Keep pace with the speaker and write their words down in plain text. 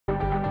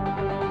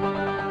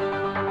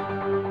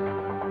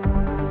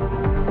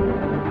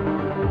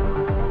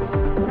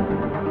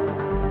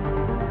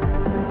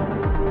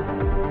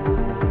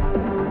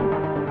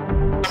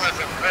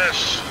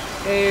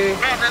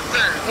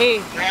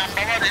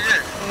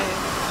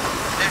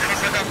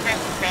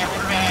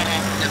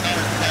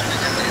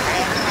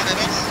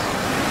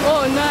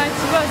Oh, nta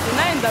kibazo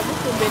nawe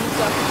ndagukumbuye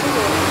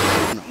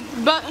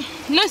ntizakukubona.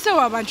 Nese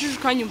wabanjije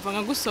ukanyumva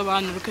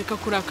nkagusobanura ukeka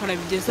kurakara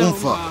bigeze aho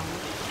ngaho.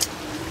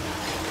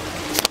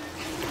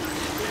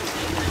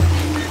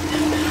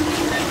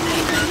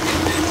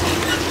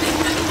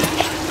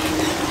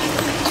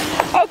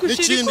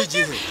 N'ikindi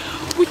gihe.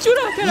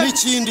 Kucyurakara.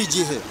 N'ikindi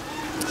gihe.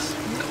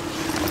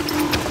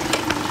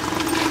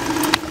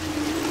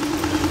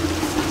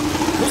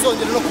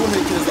 Uzongera no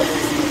kuntekereza mu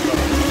buzima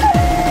bwawe.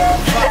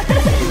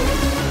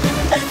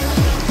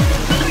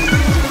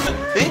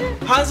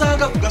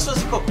 Hanzanga ku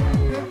gasozi koko.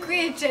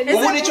 Kwice.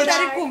 Ubu nicyo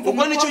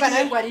ubwo nicyo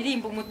gihe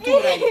aririmba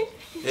umuturanyi.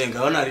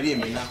 Ngaho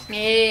naririmbe na.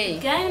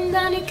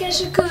 Genda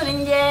nikeje kuri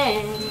nge.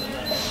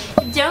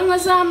 Ibyango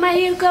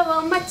z'amahirwe bo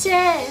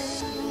make.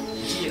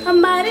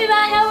 Amarira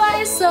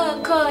yabaye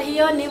isoko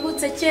iyo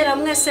nibutse kera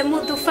mwese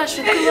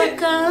mudufashe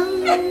kubaka.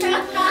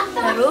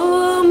 Ari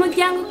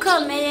umuryango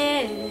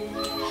ukomeye.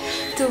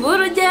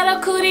 Tuburugera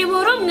kuri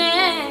burumwe.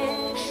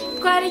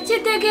 Twari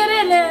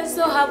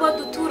kitegererezo habo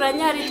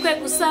duturanya ari twe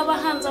gusaba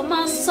hanze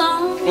amaso.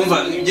 Umva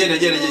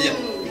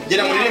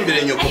genda muri imbere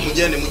nyoko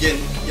mugende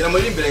gera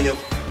muri imbere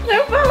nyoko.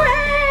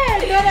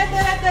 Yewe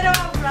dore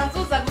wa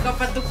Francois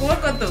kugafata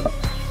ukuboko do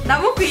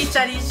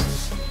namukwicarisha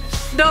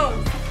do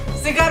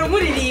sigara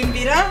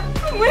umuririmbira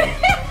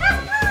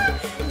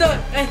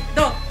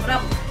do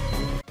bravo.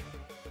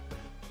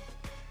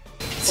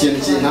 Ikintu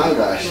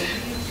kintangaje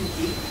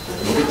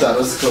nuko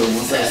utarozi ko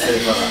umunsi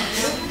asevara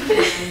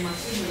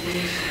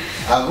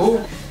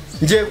aho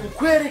ngiye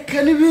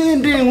kukwereka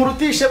n'ibindi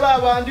nkurutishe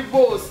babandi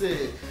bose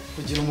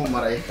kugira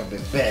umumarayika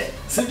bebe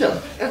sibyo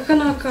Aka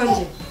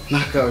nakanje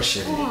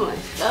nakawushe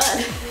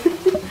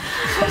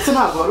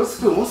ntabwo wari uzi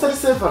ko uyu munsi ari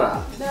sevara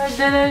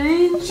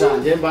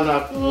cyane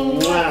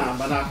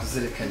mba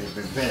nakuzirikanye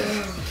bebe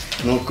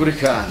ni ukuri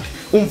kandi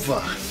umva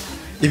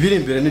ibiri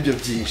imbere nibyo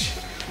byinshi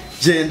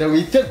genda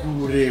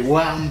witegure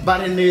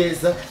wambare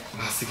neza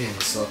hasigaye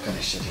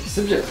gusohokana sheri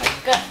sibyo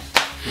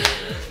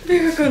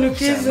mbega akantu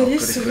keza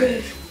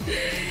risuwe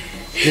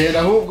genda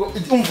ahubwo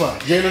umva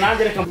genda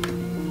nanjye reka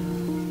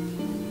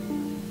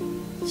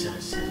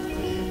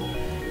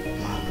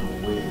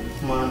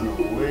Mano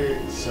we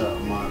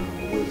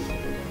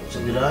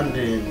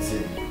birandenze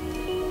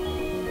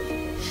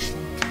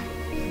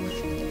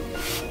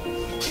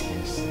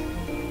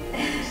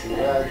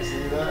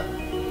siragira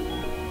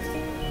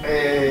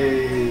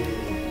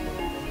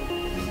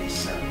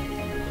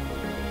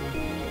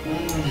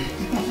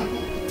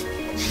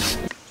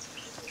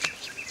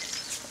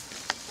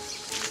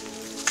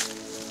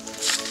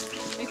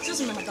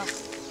Excuse me, madame.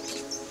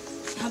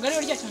 Ntabwo ari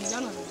urya cyane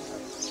hano.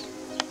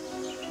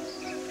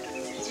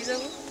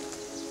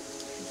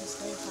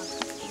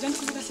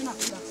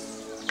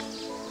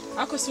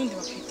 Ako sundi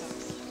bakita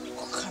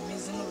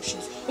kukameze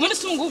n'ubushize. Ubundi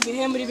sungu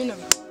uviye muri bino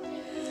bihe.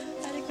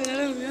 ariko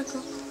narumviye ko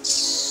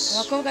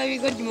abakobwa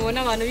b'ibigoryi mubona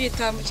abantu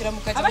bitambukira mu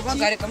kazi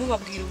bagareka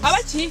mubabwira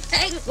Abaki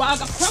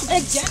wagakobwa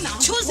jena.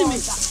 Choose me.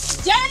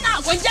 Jena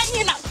ngo njya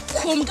nyina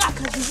kumbwa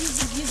akazi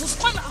zigize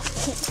kwana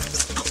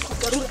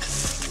akugarura.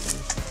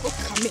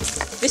 Ukameze.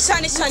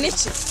 Ishani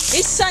iki?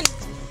 Ishani.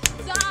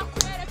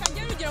 Zakwereka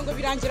ngiye ugira ngo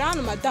birangira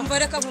hano madam.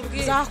 mbareka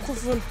mubwire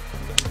Zakuvuna.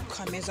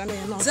 Kameza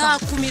none no.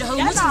 zakumira aho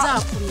umunsi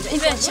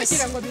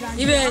nzakumira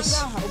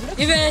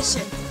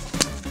ibeshye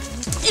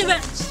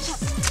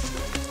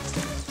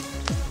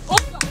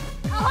Opa,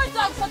 aho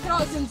nzagufatira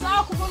hose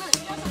nzakubona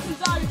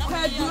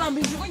nzabikwedura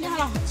mbijugunye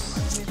haraho.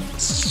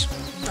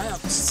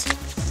 Ndayagusa.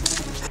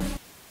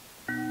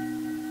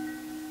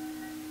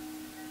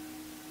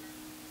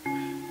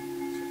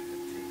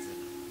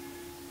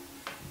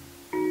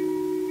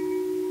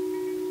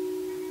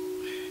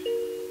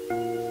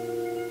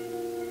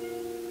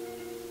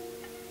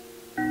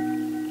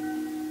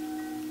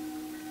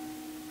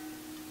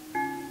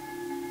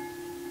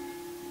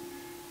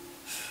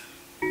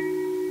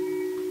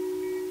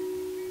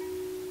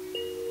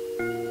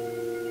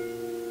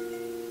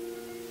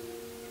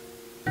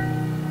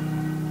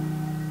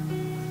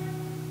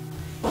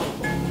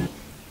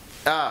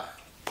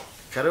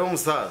 karibu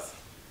musaza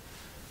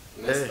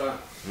Nesta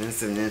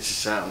minsi myinshi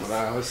cyane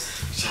muraho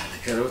cyane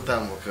karibu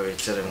utambuka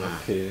wicare mwana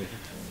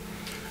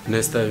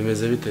Nesta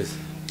bimeze biteze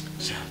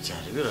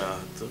cyane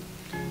birato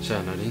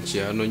cyane ari nci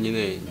hano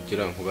nyine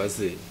ngira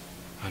nkubaze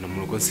hano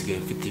mu rugo nsigaye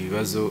mfite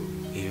ibibazo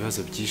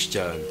byinshi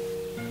cyane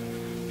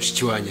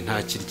mushiki wanjye nta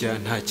kirya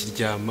nta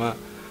kiryama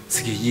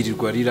nsigaye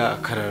yirirwa arira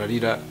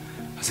akarararira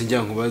ase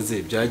ngira nkubaze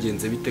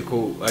byagenze bite ko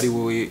ari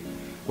wowe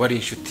wari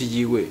inshuti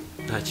yiwe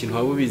nta kintu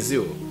waba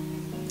ubiziho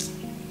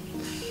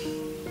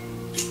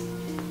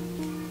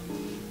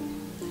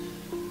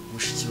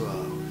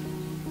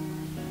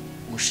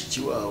mushiki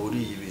wawe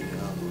uri ibintu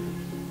hano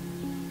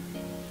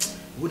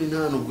buri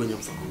nta nubwo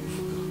nyapfa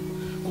kubivuga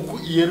kuko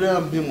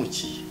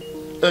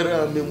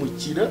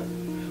arampemukira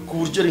ku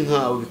buryo ari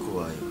nkawe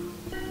bikubayeho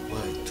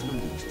wahita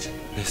unamwica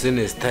ese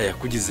Nesta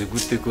yakugize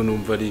gute ko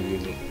numva ari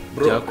ibintu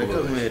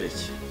byakubayeho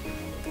nkwereke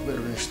kubera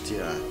uri inshuti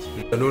yanjye.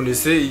 None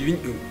se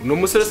no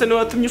musore se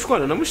watumye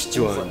ushwana na mushiki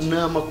wanjye? Ni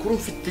amakuru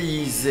mfite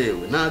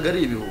yizewe ntago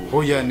ari ibihuha.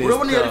 Hoya Nesta.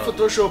 Urabona yari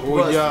Photoshop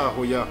basi.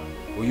 Hoya.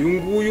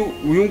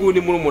 Uyu nguyu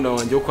ni murumuna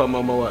wanjye wo kwa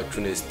mama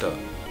wacu Nesta.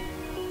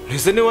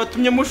 Ese ne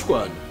watumye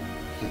mushwana?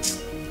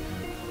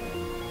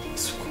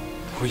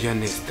 Hoya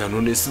Nesta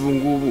none se ubu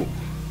ngubu.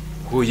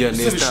 Hoya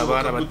Nesta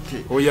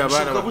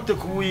bishoboka gute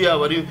kuba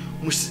yaba ari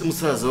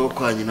musaza wo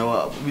kwa nyina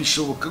wabo?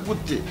 Bishoboka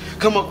gute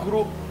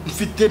kamakuru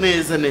mfite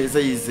neza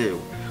yizewe?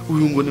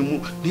 Uyu ngo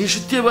ni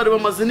inshuti ye bari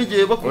bamaze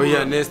n'igihe bakuru.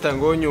 Hoya Nesta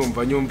ngo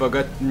nyumva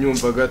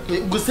gato.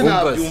 Gusa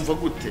nabyumva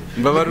gute?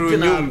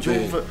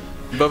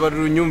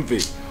 Mbabarira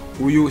unyumve.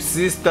 Uyu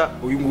sister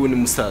uyu nguyu ni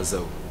musaza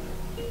we.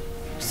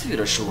 Si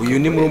birashoboka. Uyu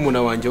ni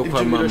murumuna wanjye wo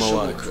kwa mama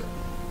wacu.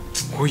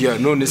 Hoya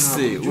none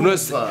se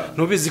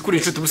nubizi kuri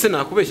inshuti buse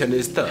nakubeshya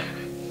Nesta.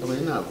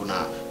 Abaye ntago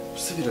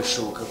si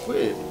birashoboka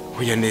kweli.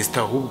 Hoya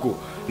Nesta ahubwo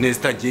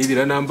Nesta ngiye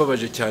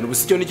biranambabaje cyane ubu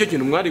sicyo nicyo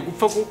kintu mwari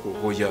gupfa kuko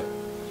hoya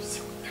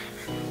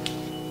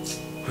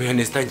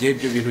Nesta ngiye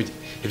ibyo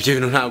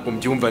bintu ntago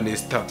mbyumva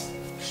Nesta.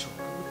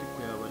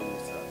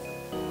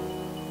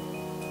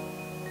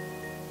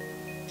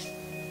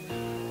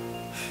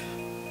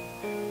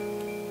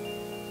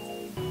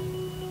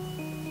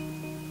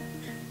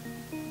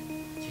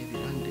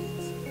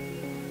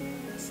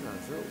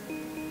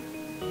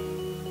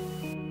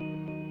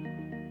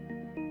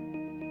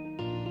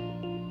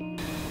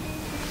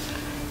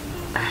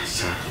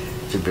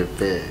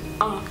 Bebe.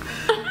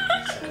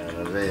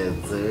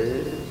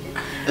 Reze.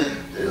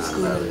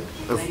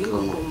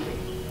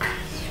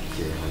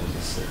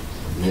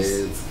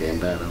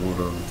 Kenda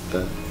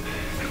aramuronda.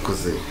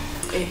 Kuze.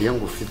 Iyo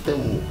ngufite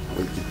mu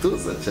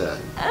gituza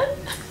cyane.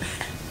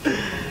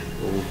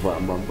 Ubu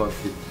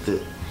mbafite.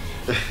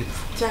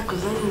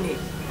 Cyakoze nyine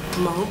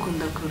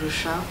tumahukunda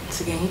kurusha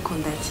nsigaye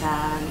nkikunda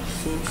cyane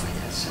sinzi.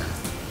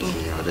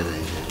 Kwihorera.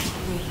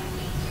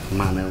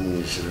 Imana yo mu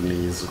ijuru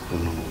niyizi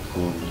ukuntu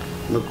mukunda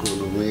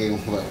n'ukuntu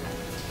mwimva.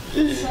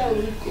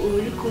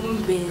 Uri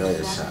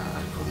kumbeza.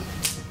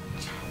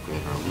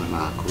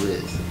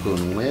 Nakubeshya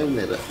ukuntu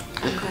mwemera.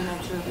 Ariko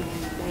ntacyo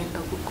wenda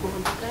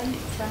gukunda kandi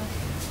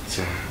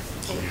cyane.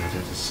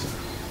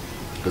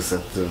 Gusa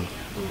tu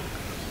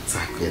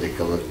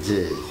nzakwereka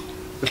ababyeyi.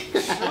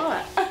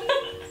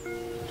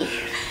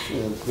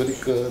 Ukuri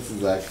kose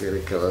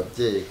nzakwereka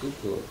ababyeyi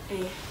kuko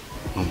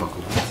ngomba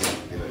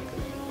kugutsindira.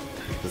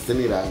 Ese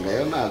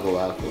nirangayo ntago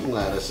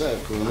bakumwara ashaka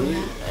ukuntu.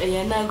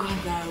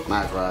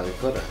 Ntago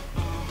wabikora.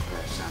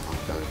 Ashaka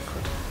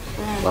ukabikora.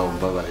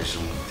 Bawumbabarisha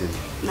umutima.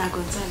 Ntago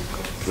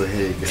nzabikora.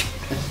 Zohega.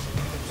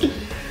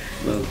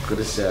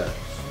 Nukoresha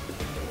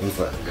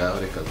umva ngaho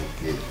reka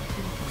gubwira.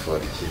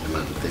 Fora ikintu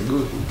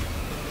naguteguriye.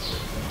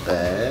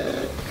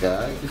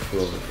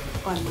 Kagifora.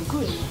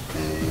 Wanteguriye?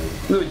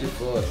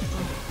 Nugifora.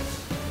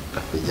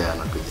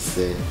 Akujyana ku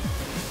Gisenyi.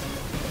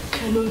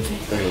 Kanumve.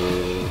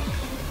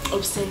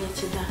 Obsene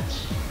kida.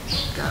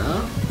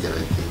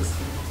 Gerageza.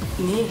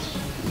 Ni.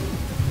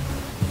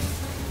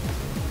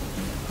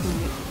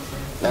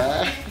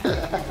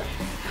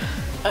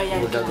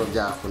 Ntabwo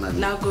byakunaniye.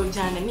 Ntabwo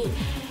byananiye.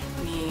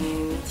 Ni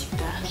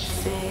kida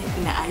se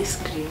na ice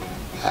cream.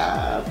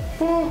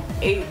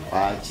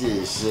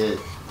 Wakishe.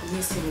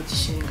 Nese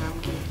mugishinga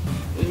mbwira.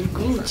 Uri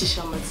kumwicisha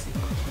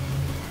amatsiko.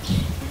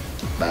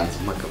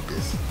 Banzuma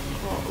kabisa.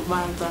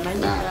 Banza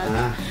nanjye.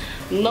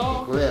 No.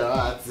 Kubera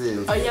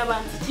watsinze. Oya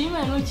banza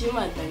kimwe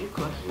n'ukimwe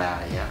ndabikora.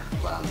 Naya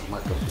banzuma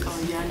kabisa.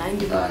 Oya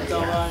nanjye banza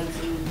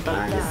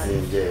nanjye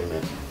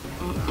simbyemera.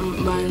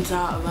 Banza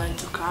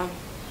ukabe.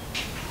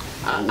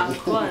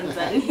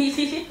 Akwanza ni.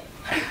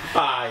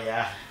 Aya.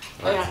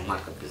 Banzuma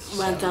kabisa.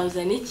 Banza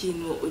uzane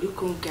ikintu uri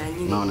kumbwira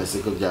nyine. None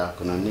siko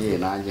byakunaniye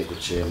nanjye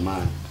guciye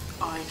mani.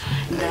 Oya.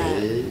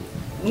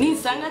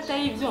 Nisanga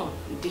atari ibyo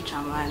ndica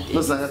amande.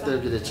 Nusanga atari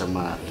ibyo ndica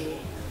amande.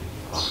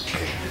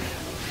 Okay.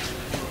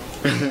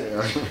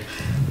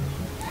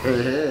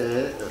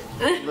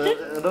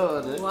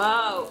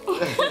 Wow.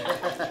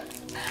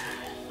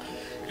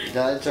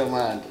 Gacha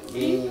manda.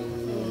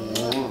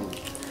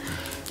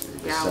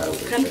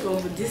 Kandi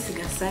kumva disi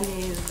gasa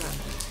neza.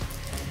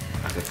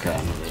 Aka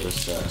kantu rero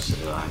shashe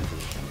wanjye.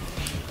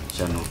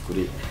 Cyane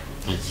kuri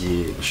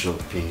nagiye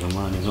shopping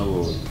mani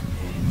nkabonye.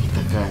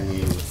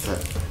 Itakanyibutsa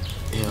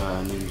ni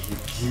ibihe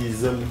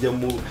byiza njya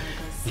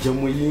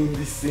mu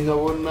yindi si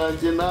nkabona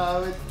njye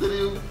nawe turi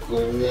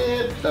kumwe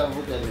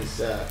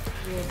ndavuganisha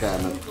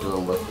kana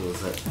tugomba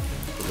kuza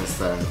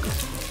ugasanga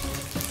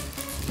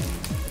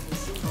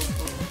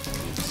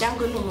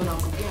cyangwa n'umuntu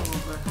akubwira ngo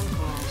vuba kandi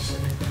kwaje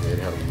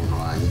rero hari umuntu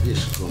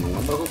wanyigisha ukuntu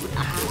ngomba ko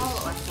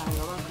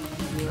wasanga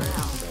bakubwira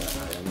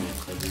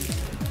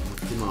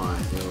umutima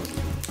wanjye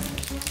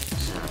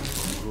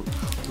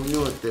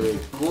unyotewe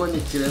kubona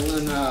ikiremwa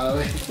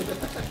nkawe.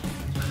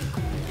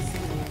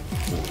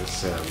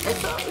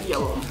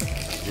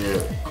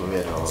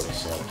 Kubera wowe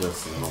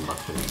byose ngomba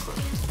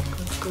kubikora.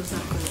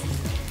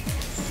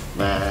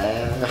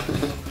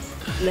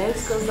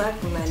 Let's go back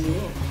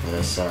kunaniye.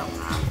 Mwana.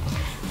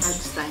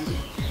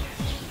 Adusangiye.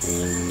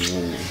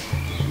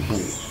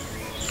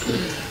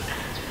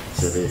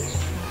 Sere.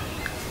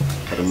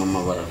 harimo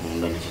amabara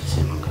nkunda nicyo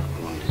kintu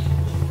ngakunda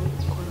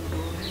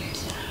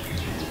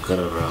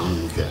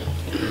umukororombya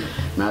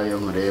nawe iyo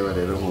nkureba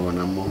rero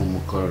nkubonamo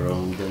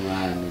nk'umukororombya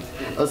mwana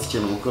azi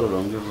ikintu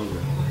umukororombya uvuga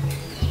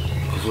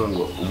kuvuga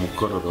ngo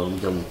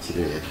umukororombya mu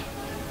kirere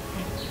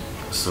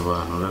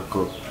bisobanura ko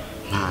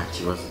nta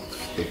kibazo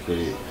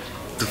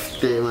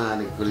dufite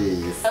mwana kuri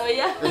iyi si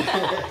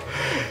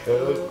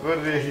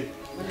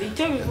kuri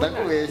icyo bivuga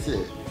ndakubeshye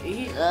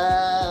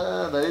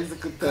narizi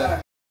ko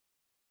utari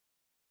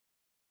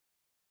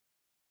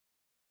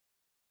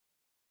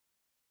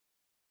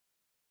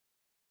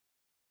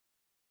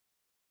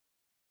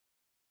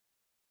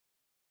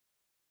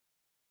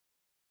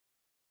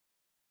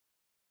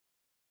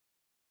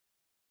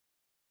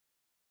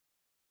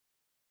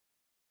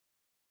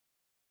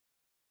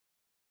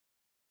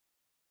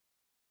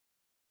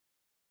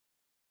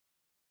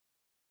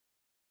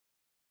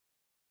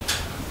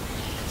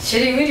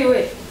Sheri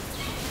wiriwe.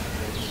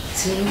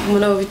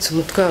 Simubona ubitse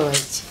umutwe wawe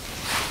iki.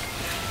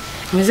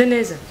 Umeze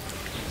neza?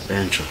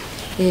 Benjo.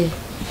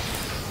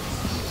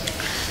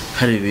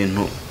 Hari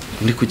ibintu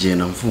ndi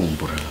kugenda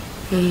mvumbura.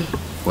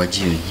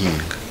 Wagiye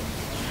unkinga.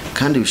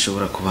 Kandi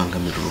bishobora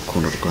kubangamira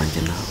urukundo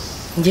rwanjye nawe.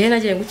 Ngiye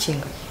nagiye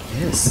gukinga.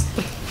 Yes.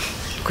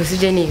 Kuko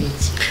ibyo ni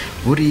ibiki.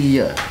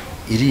 Buriya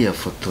iriya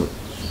foto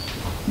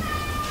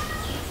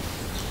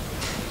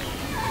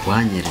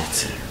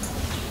wanyeretse.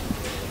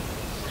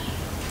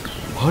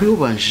 Wari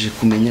ubanjije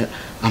kumenya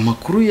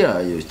amakuru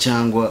yayo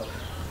cyangwa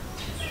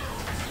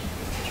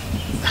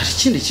hari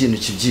ikindi kintu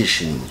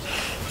kibyishimo?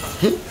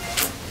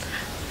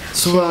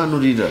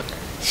 Sobanurira.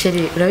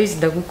 Sheri urabizi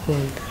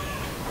ndagukunda.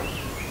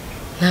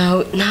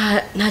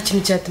 Nta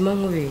kintu cyatuma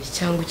nkubeshya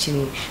cyangwa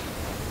ukinisha.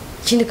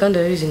 Ikindi kandi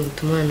urabizi ngo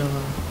umwana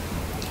wawe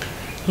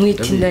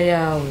mwitinda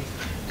yawe.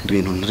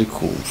 Ibintu ntari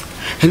kumva.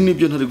 Hari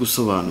n'ibyo ntari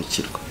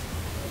gusobanukirwa.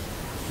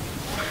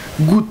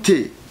 Gute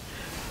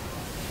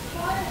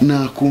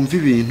nakumva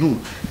ibintu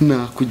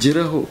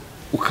nakugeraho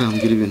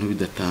ukambwira ibintu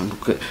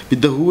bidatanduka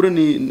bidahura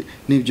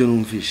n'ibyo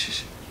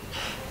numvishije.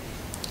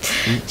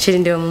 Sheri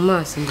ndeba mu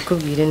maso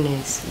mbikubwire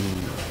neza.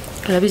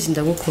 Urabizi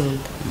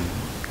ndagukunda.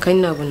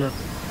 Kandi nabona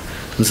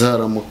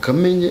nzaramuka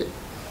amenye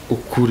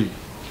ukuri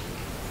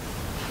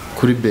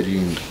kuri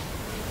Belinda.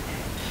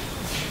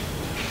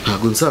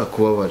 Ntago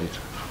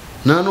nzakubabarira.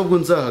 Nta nubwo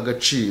nzaha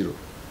agaciro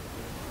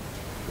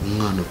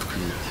umwana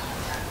utwite.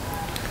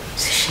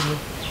 Sheri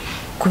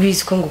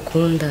kubizi ko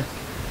ngukunda.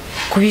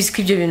 Kubizi ko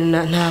ibyo bintu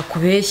nta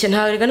kubeshya,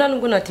 nta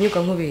nubwo natinyuka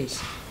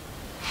nkubeshya.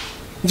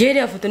 Ngiye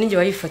iriya foto ninjye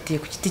wayifatiye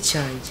ku giti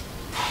cyanjye.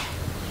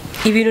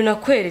 Ibintu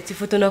nakweretse,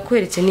 ifoto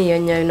nakweretse ni iya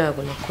nyayo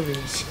ntabwo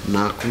nakubeshya.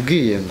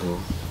 Nakubwiye ngo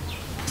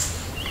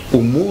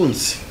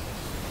umunsi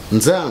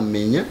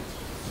nzamenya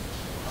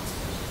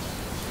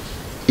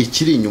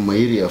ikiri inyuma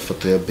y'iriya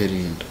foto ya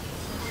Belinda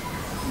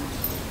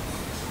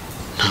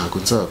ntago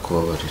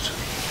nzakubabarira.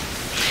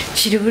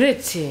 Sheri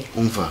buretse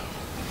umva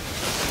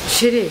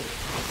Sheri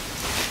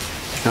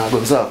ntago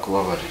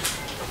nzakubabarira.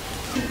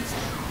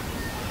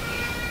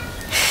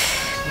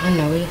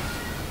 Mwana we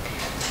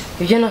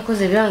ibyo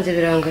nakoze byanze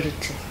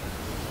birangarutse.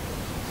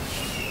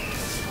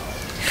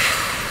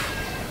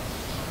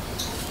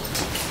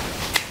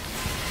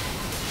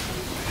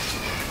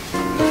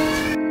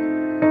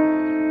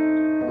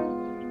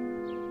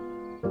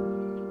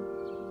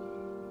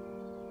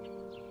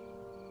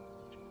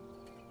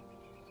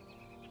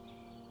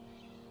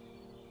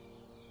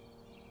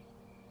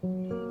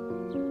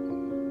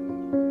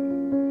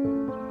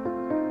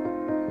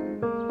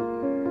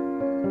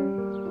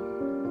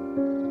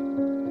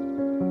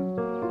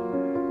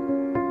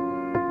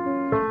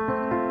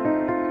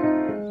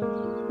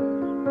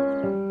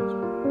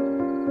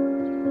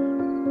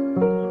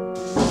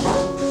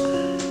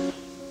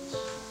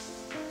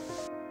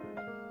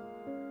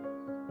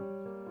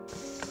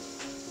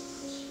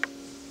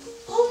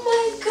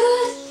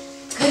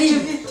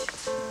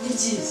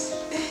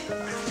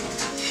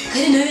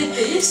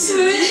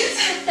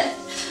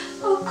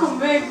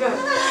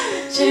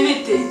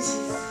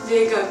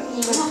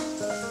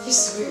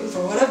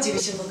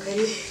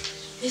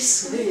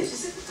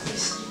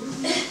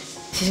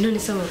 None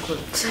se amakuru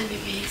cyane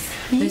beza.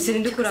 Nese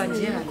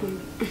ndikurangiye hano.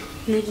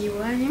 Nagiye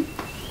iwanyu.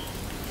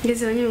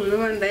 Ngeze iwanyu mu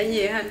rugo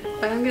ndagiye hano.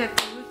 Barambwira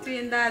ati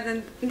tuye ndaza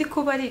ndi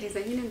kubaririza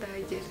nyine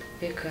ndahagera.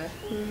 Reka.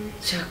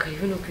 Shaka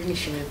ibi no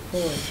kwinishimira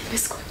kubona.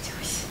 Bese ko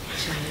byoroshye.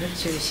 Cyane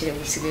cyoroshye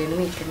musigaye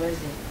mwite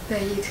maze.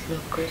 Ndayira.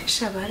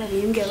 Nukoresha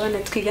barabimbwiye abana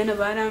twigana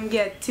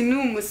barambwiye ati ni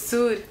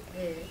umusuri.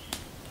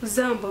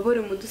 Uzambabore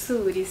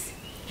mudusuburize.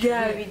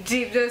 Byabiji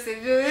byose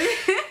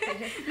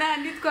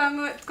nandi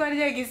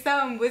twaryaga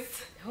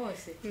isambutse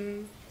hose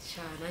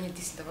cyane nanjye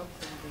disi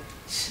ndabakumbuye.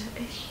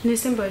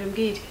 Nese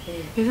mbarimbwire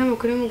neza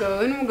mukuru y'umugabo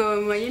we n'umugabo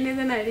mumanye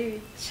neza naribi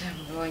cyane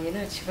mubanye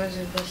nta kibazo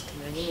rwose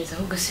tumeranye neza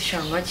ahubwo se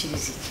shanga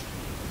wakiriza iki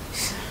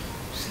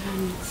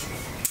suramutse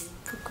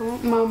kuko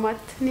mama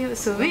niyo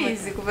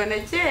subizi kuva na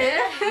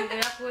kera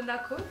ndakunda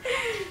ko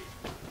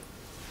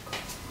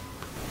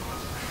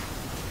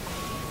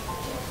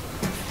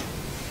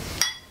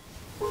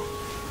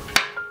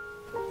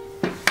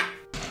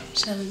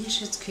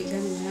abanyeshuri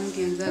twigana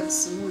barambwiye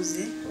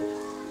nzagusuhuze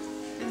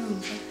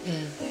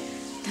urumva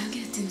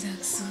ndabwira ati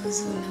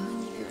nzagusuzuma nawe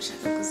nyine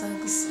bashaka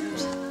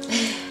kuzagusura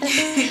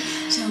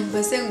cyangwa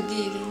se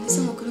mbwire mbese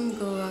umukuru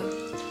w'umugabo wawe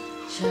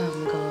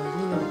umugabo wawe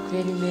nyine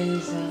bakwiye ni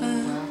meza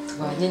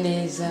tubanye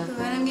neza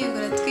barambwiye ngo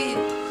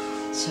aratwite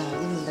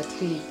cyane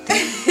ndatwite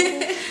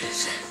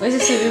wese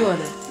se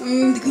ubibona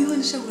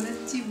ndwibona ushobora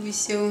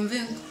byibushye wumve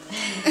ngo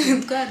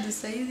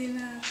twadusayizi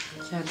nabi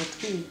cyane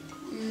ndatwite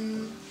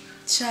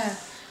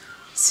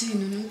si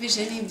ibintu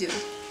numvise n'ibyo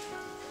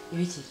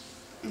ibiki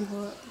ngo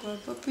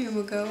papa uyu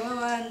mugabo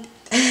w'abandi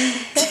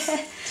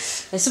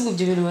ese ubwo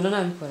ibyo bintu ubona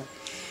nabikora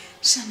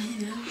shana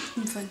nyine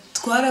mva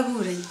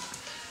twaraburanye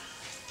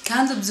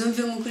kandi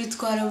ubyumve nk'ukuri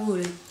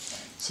twaraburanye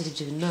shyira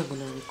ibyo bintu ntabwo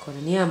nabikora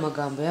ni ya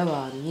magambo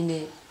y'abantu nyine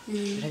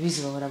urabizi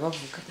bahora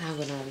bavuga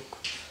ntabwo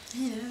nabikora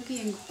nyine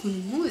narabwiye ngo ukuntu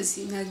muzi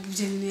ntabwo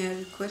ibyo bintu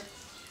yabikora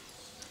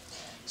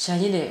sha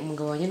nyine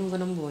umugabo wanjye nubwo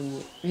namubonye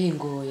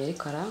bingoye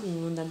ariko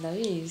arankunda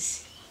ndabizi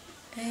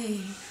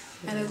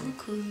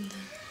aragukunda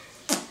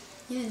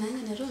nyine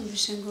nanjye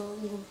narumvishe ngo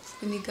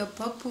ni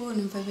gapapu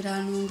numva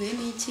birantunguye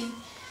n'iki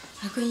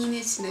ariko nyine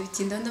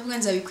sinabitinda ndavuga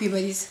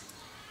nzabikwibariza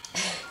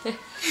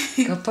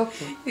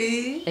gapapu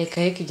reka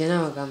ibyo ni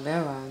amagambo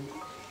y'abantu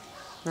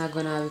ntabwo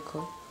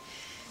nabikora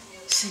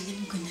gusa nyine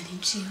ubwo nari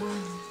nciye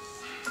hano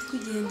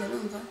kugenda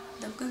numva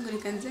ndavuga ngo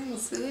reka nze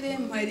musure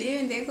mariye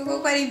ndebe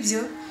koko ari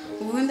byo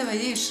ubundi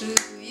abanyeshuri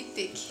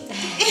biteke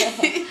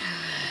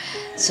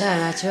cyane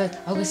nta kibazo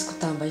ahubwo si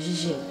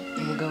kutambajije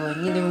umugabo wa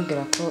nyine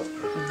mubwira ko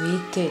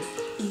ntwite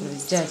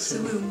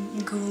byakiriye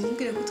umugabo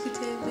mubwira ko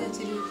twite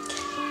byakiriye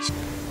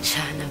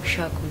cyane ntabwo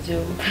ushaka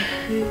kubyumva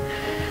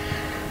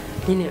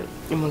nyine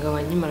umugabo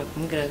wa nyimara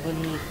kumubwira ko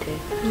ntwite